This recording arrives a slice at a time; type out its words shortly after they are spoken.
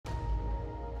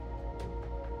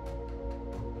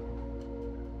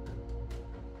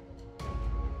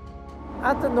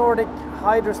At the Nordic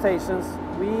hydro stations,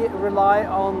 we rely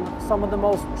on some of the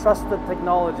most trusted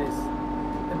technologies.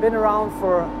 They've been around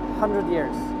for 100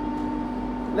 years.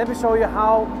 Let me show you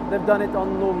how they've done it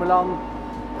on Nomeland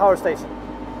power station.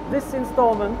 This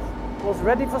installment was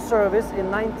ready for service in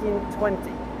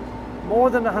 1920, more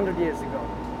than 100 years ago.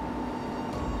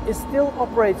 It still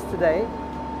operates today.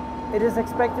 It is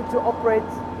expected to operate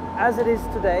as it is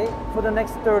today for the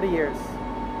next 30 years.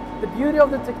 The beauty of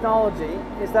the technology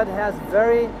is that it has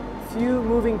very few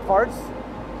moving parts.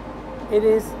 It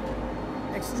is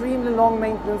extremely long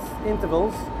maintenance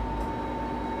intervals.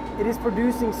 It is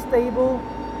producing stable,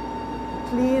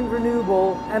 clean,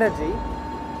 renewable energy.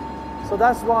 So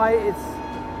that's why it's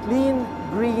clean,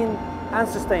 green, and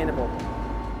sustainable.